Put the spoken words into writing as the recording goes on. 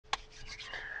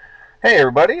Hey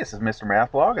everybody, this is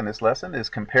Mrmathblog, and this lesson is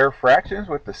compare fractions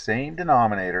with the same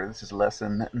denominator. This is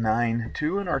lesson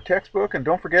 9.2 in our textbook, and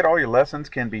don't forget all your lessons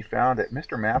can be found at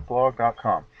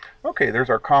Mrmathblog.com. Okay, there's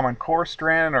our common core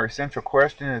strand. Our essential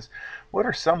question is, what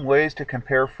are some ways to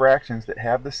compare fractions that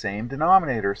have the same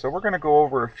denominator? So we're going to go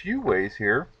over a few ways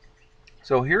here.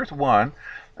 So here's one.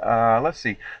 Let's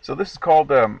see. So this is called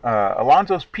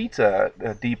Alonzo's Pizza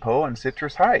Depot in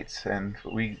Citrus Heights, and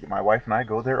my wife and I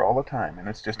go there all the time, and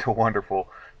it's just a wonderful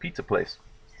pizza place.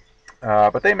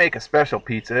 But they make a special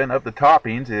pizza, and of the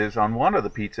toppings is on one of the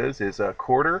pizzas is a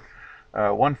quarter,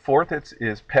 1/4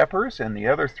 is peppers, and the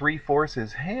other 3/4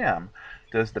 is ham.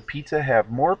 Does the pizza have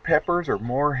more peppers or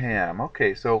more ham?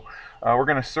 Okay, so we're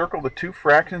going to circle the two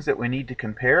fractions that we need to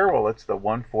compare. Well, it's the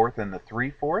 1/4 and the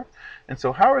 3/4. And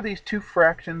so how are these two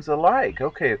fractions alike?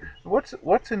 Okay,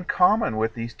 what's in common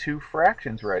with these two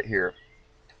fractions right here?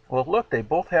 Well, look, they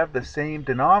both have the same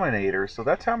denominator, so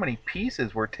that's how many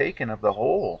pieces were taken of the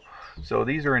whole. So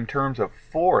these are in terms of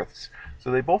fourths.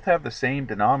 So they both have the same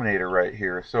denominator right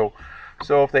here. So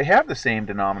if they have the same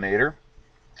denominator,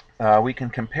 we can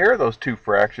compare those two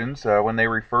fractions when they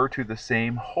refer to the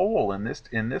same whole. In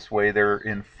this way, they're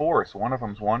in fourths. One of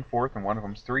them's 1/4 and one of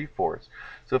them's 3/4.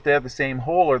 So if they have the same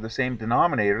whole or the same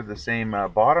denominator, the same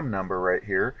bottom number right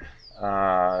here,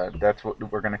 that's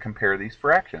what we're going to compare these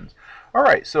fractions. All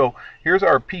right, so here's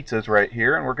our pizzas right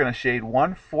here, and we're going to shade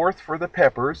 1/4 for the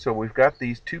peppers. So we've got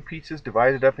these two pizzas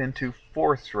divided up into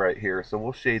fourths right here. So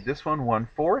we'll shade this one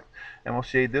 1/4, and we'll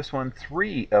shade this one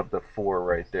 3 of the 4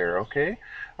 right there. Okay.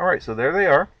 All right, so there they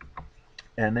are.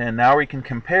 And then now we can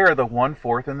compare the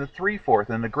 1/4 and the 3/4.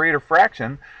 And the greater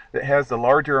fraction that has the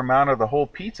larger amount of the whole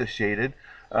pizza shaded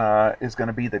is going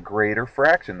to be the greater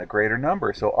fraction, the greater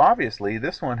number. So obviously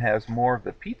this one has more of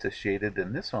the pizza shaded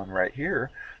than this one right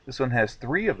here. This one has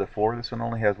 3 of the 4. This one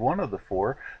only has 1 of the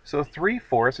 4. So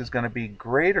 3/4 is going to be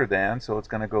greater than, so it's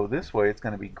going to go this way. It's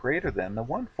going to be greater than the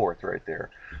 1/4 right there.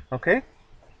 Okay?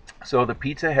 So the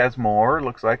pizza has more,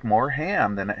 looks like more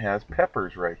ham than it has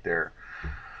peppers right there.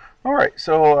 All right,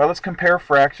 so let's compare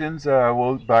fractions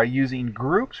by using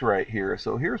groups right here.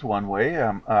 So here's one way.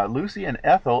 Lucy and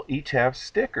Ethel each have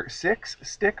 6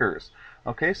 stickers.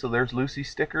 Okay, so there's Lucy's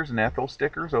stickers and Ethel's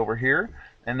stickers over here.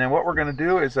 And then what we're going to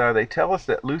do is they tell us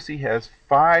that Lucy has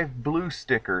 5 blue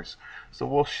stickers. So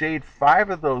we'll shade 5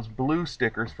 of those blue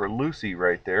stickers for Lucy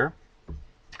right there.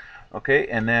 Okay,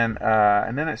 and then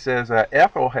it says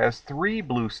Ethel has 3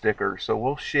 blue stickers, so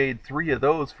we'll shade 3 of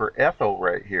those for Ethel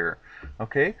right here.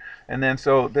 Okay, and then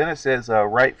it says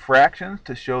write fractions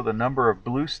to show the number of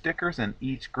blue stickers in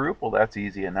each group. Well, that's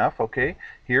easy enough. Okay,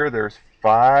 here there's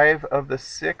 5 of the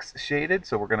 6 shaded,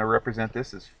 so we're going to represent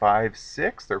this as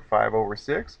 5/6, or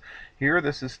 5/6. Here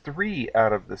this is 3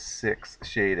 out of the 6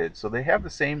 shaded, so they have the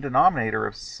same denominator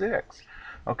of 6.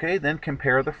 Okay, then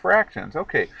compare the fractions.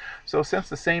 Okay, so since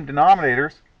the same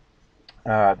denominators,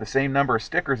 the same number of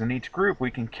stickers in each group, we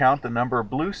can count the number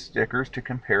of blue stickers to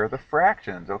compare the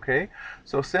fractions. Okay,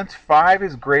 so since 5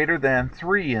 is greater than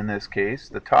 3 in this case,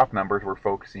 the top numbers we're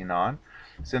focusing on,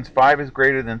 since 5 is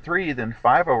greater than 3, then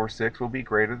 5/6 will be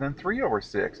greater than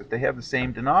 3/6. If they have the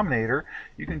same denominator,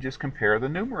 you can just compare the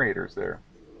numerators there.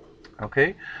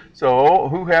 Okay, so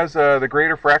who has the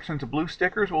greater fractions of blue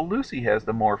stickers? Well, Lucy has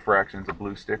the more fractions of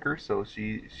blue stickers, so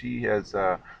she has,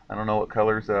 I don't know what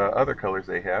colors, other colors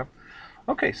they have.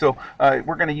 Okay, so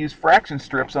we're going to use fraction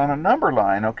strips on a number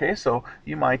line. Okay, so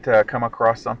you might come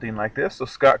across something like this. So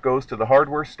Scott goes to the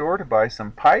hardware store to buy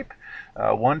some pipe.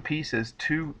 One piece is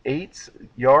 2/8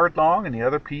 yard long, and the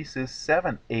other piece is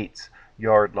 7/8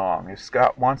 yard long. If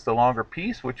Scott wants the longer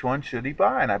piece, which one should he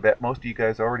buy? And I bet most of you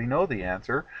guys already know the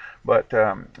answer. But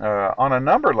on a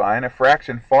number line, a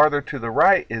fraction farther to the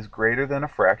right is greater than a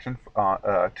fraction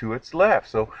to its left.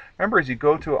 So remember, as you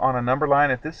go to on a number line,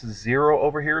 if this is 0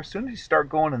 over here, as soon as you start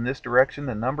going in this direction,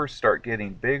 the numbers start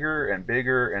getting bigger and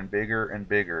bigger and bigger and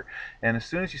bigger. And as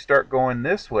soon as you start going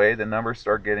this way, the numbers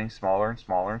start getting smaller and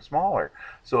smaller and smaller.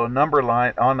 So a number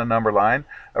line, on the number line,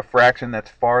 a fraction that's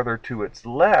farther to its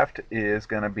left is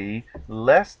going to be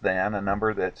less than a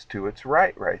number that's to its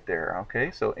right there. Okay,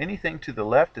 so anything to the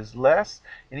left is less,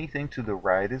 anything to the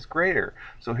right is greater.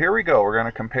 So here we go. We're going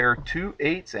to compare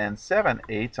 2/8 and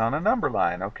 7/8 on a number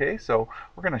line. Okay, so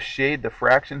we're going to shade the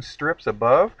fraction strips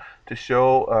above to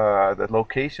show the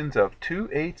locations of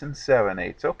 2/8 and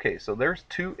 7/8. Okay, so there's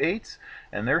 2/8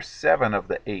 and there's 7 of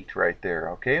the 8 right there.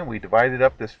 Okay, and we divided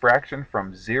up this fraction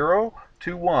from 0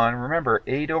 to 1. Remember,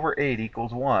 8/8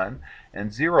 equals 1,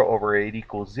 and 0/8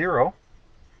 equals 0.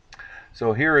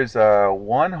 So here is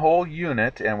one whole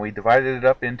unit, and we divided it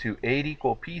up into 8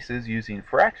 equal pieces using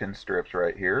fraction strips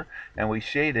right here, and we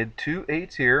shaded 2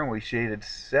 8s here, and we shaded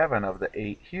 7 of the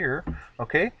 8 here.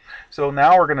 Okay, so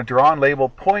now we're going to draw and label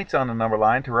points on the number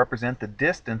line to represent the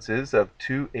distances of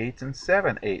 2 8s and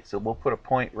 7 8s. So we'll put a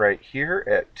point right here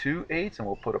at 2 8s, and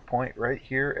we'll put a point right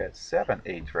here at 7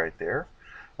 8s right there.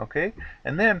 Okay,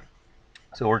 and then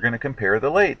so we're going to compare the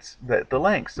lengths.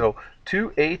 So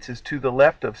 2 8s is to the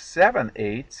left of 7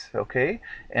 8s, okay?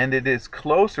 And it is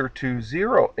closer to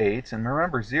 0 8s. And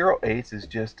remember, 0 8s is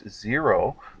just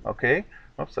 0, okay?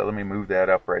 Oops, let me move that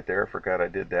up right there. I forgot I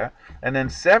did that. And then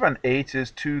 7 8s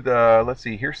is to the, let's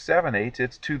see, here's 7 8s.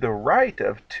 It's to the right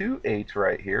of 2 8s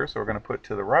right here. So we're going to put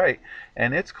to the right.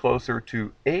 And it's closer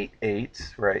to 8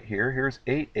 8s right here. Here's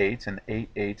 8 8s, and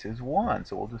 8 8s is 1.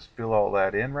 So we'll just fill all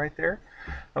that in right there.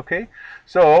 Okay,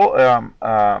 so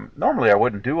normally I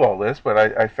wouldn't do all this, but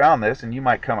I found this, and you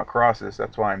might come across this.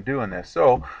 That's why I'm doing this.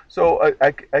 So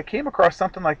I came across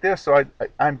something like this. So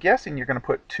I'm guessing you're going to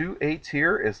put 2 8s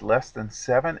here is less than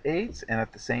 7 8s, and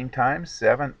at the same time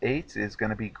 7 8s is going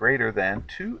to be greater than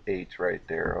 2 8s right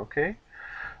there. Okay,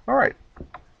 all right.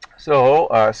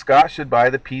 So Scott should buy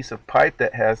the piece of pipe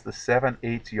that has the 7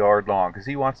 8 yard long, because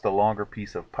he wants the longer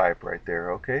piece of pipe right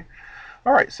there. Okay.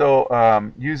 All right,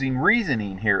 so using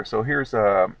reasoning here. So here's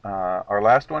our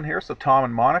last one here. So Tom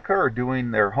and Monica are doing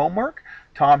their homework.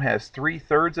 Tom has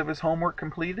 3/3 of his homework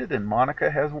completed, and Monica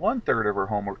has 1/3 of her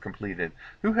homework completed.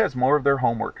 Who has more of their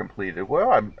homework completed?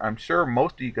 Well, I'm sure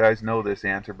most of you guys know this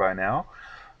answer by now.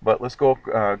 But let's go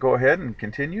ahead and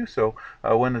continue. So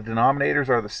when the denominators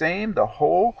are the same, the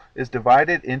whole is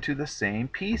divided into the same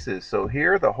pieces. So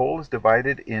here the whole is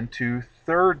divided into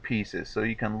third pieces. So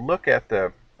you can look at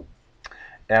the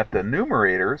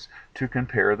numerators to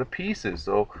compare the pieces.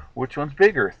 So which one's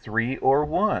bigger, 3 or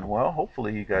 1? Well,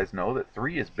 hopefully you guys know that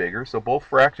 3 is bigger. So both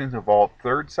fractions involve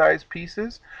third size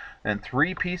pieces, and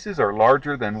 3 pieces are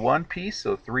larger than 1 piece,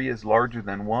 so 3 is larger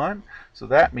than 1. So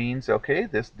that means, okay,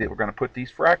 we're going to put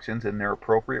these fractions in their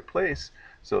appropriate place.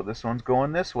 So this one's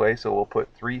going this way, so we'll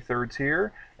put 3/3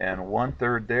 here and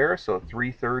 1/3 there. So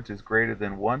 3/3 is greater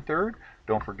than 1/3.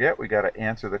 Don't forget, we got to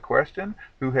answer the question,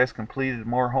 who has completed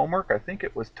more homework? I think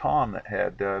it was Tom that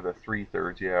had the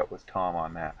 3/3. Yeah, it was Tom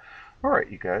on that. All right,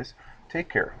 you guys, take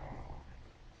care.